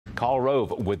Karl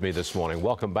Rove with me this morning.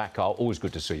 Welcome back, Karl. Always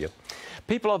good to see you.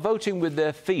 People are voting with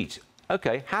their feet.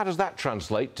 OK, how does that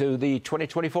translate to the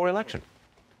 2024 election?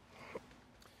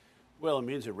 Well, it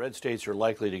means that red states are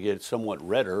likely to get somewhat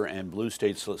redder and blue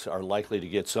states are likely to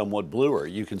get somewhat bluer.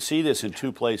 You can see this in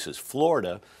two places.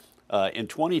 Florida, in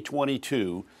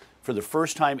 2022, for the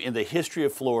first time in the history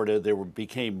of Florida,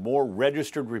 became more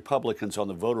registered Republicans on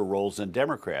the voter rolls than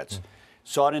Democrats.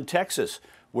 Saw it in Texas,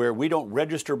 where we don't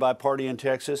register by party in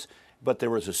Texas, but there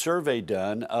was a survey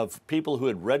done of people who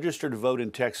had registered to vote in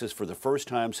Texas for the first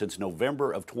time since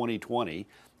November of 2020.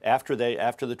 After the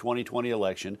 2020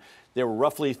 election, there were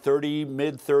roughly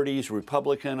mid-30s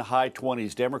Republican, high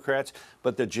 20s Democrats,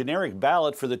 but the generic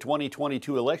ballot for the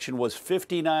 2022 election was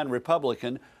 59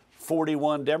 Republican,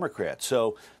 41 Democrats.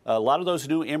 So a lot of those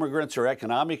new immigrants are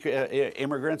economic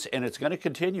immigrants, and it's going to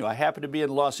continue. I happen to be in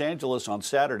Los Angeles on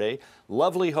Saturday,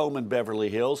 lovely home in Beverly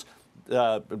Hills,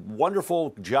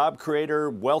 wonderful job creator,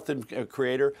 wealth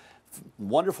creator,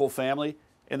 wonderful family.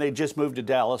 And they just moved to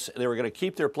Dallas. They were going to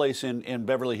keep their place in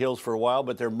Beverly Hills for a while,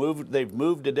 but they've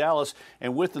moved to Dallas,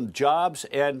 and with them jobs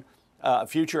and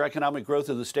future economic growth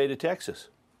of the state of Texas.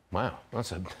 Wow,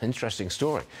 that's an interesting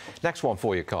story. Next one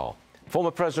for you, Karl.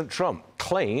 Former President Trump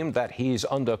claimed that he's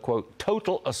under, quote,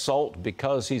 total assault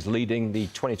because he's leading the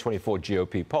 2024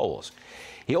 GOP polls.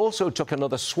 He also took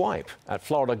another swipe at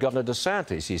Florida Governor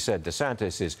DeSantis. He said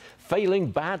DeSantis is failing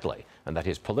badly and that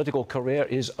his political career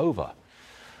is over.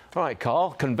 All right,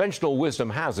 Karl, conventional wisdom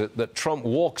has it that Trump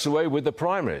walks away with the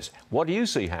primaries. What do you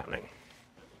see happening?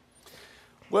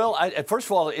 Well, first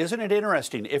of all, isn't it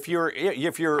interesting? If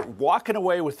you're walking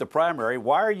away with the primary,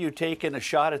 why are you taking a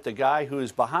shot at the guy who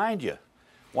is behind you?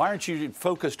 Why aren't you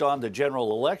focused on the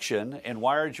general election? And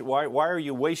why are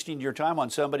you wasting your time on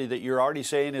somebody that you're already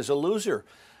saying is a loser?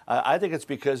 I think it's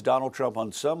because Donald Trump,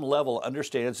 on some level,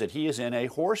 understands that he is in a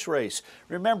horse race.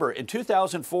 Remember, in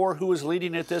 2004, who was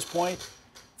leading at this point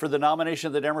for the nomination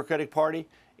of the Democratic Party?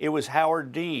 It was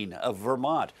Howard Dean of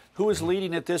Vermont. Who was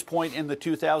leading at this point in the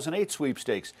 2008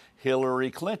 sweepstakes? Hillary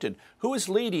Clinton. Who was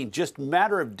leading just a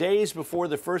matter of days before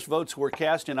the first votes were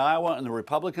cast in Iowa and the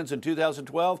Republicans in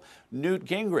 2012? Newt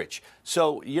Gingrich.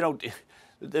 So, you know,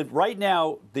 right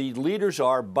now the leaders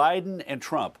are Biden and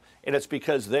Trump, and it's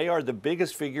because they are the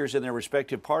biggest figures in their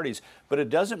respective parties. But it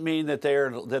doesn't mean that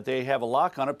they have a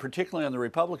lock on it, particularly on the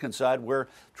Republican side, where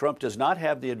Trump does not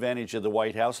have the advantage of the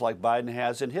White House like Biden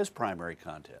has in his primary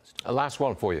contest. Last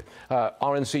one for you.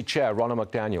 RNC Chair Ronna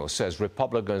McDaniel says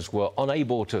Republicans were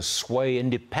unable to sway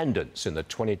independents in the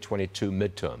 2022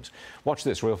 midterms. Watch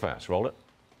this real fast. Roll it.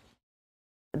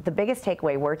 The biggest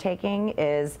takeaway we're taking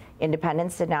is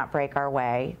independents did not break our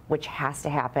way, which has to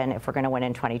happen if we're going to win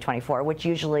in 2024, which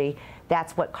usually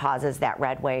that's what causes that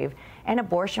red wave. And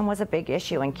abortion was a big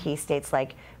issue in key states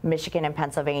like Michigan and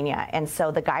Pennsylvania. And so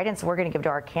the guidance we're going to give to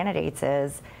our candidates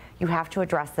is you have to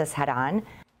address this head on.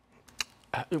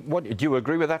 Do you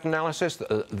agree with that analysis,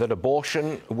 that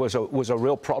abortion was a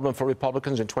real problem for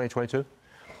Republicans in 2022?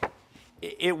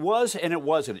 It was and it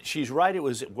wasn't. She's right. It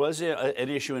was an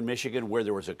issue in Michigan where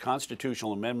there was a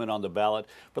constitutional amendment on the ballot.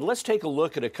 But let's take a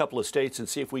look at a couple of states and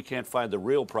see if we can't find the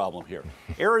real problem here.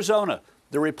 Arizona,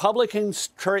 the Republican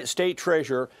state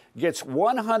treasurer gets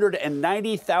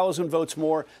 190,000 votes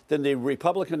more than the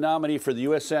Republican nominee for the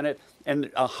U.S. Senate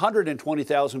and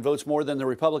 120,000 votes more than the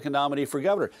Republican nominee for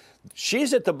governor.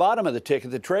 She's at the bottom of the ticket,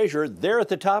 the treasurer. They're at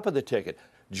the top of the ticket.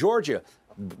 Georgia,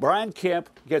 Brian Kemp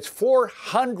gets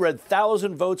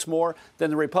 400,000 votes more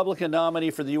than the Republican nominee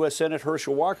for the U.S. Senate,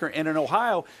 Herschel Walker. And in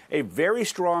Ohio, a very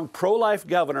strong pro-life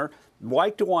governor,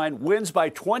 Mike DeWine, wins by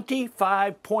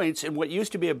 25 points in what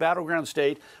used to be a battleground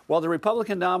state, while the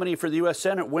Republican nominee for the U.S.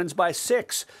 Senate wins by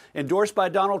 6. Endorsed by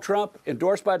Donald Trump,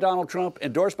 endorsed by Donald Trump,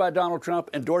 endorsed by Donald Trump,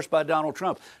 endorsed by Donald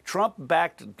Trump.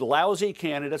 Trump-backed lousy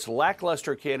candidates,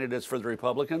 lackluster candidates for the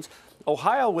Republicans.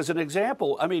 Ohio was an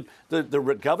example. I mean, the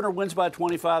governor wins by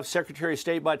 25, Secretary of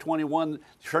State by 21,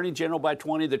 Attorney General by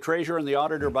 20, the treasurer and the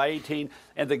auditor by 18,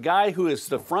 and the guy who is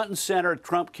the front and center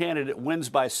Trump candidate wins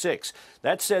by 6.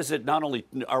 That says that not only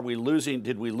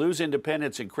did we lose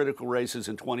independents in critical races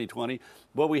in 2020,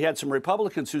 but we had some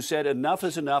Republicans who said enough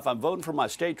is enough. I'm voting for my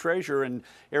state treasurer in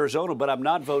Arizona, but I'm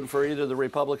not voting for either of the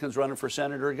Republicans running for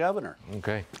senator or governor.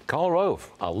 Okay. Karl Rove,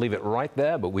 I'll leave it right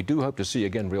there, but we do hope to see you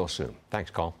again real soon. Thanks,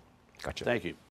 Karl. Gotcha. Thank you.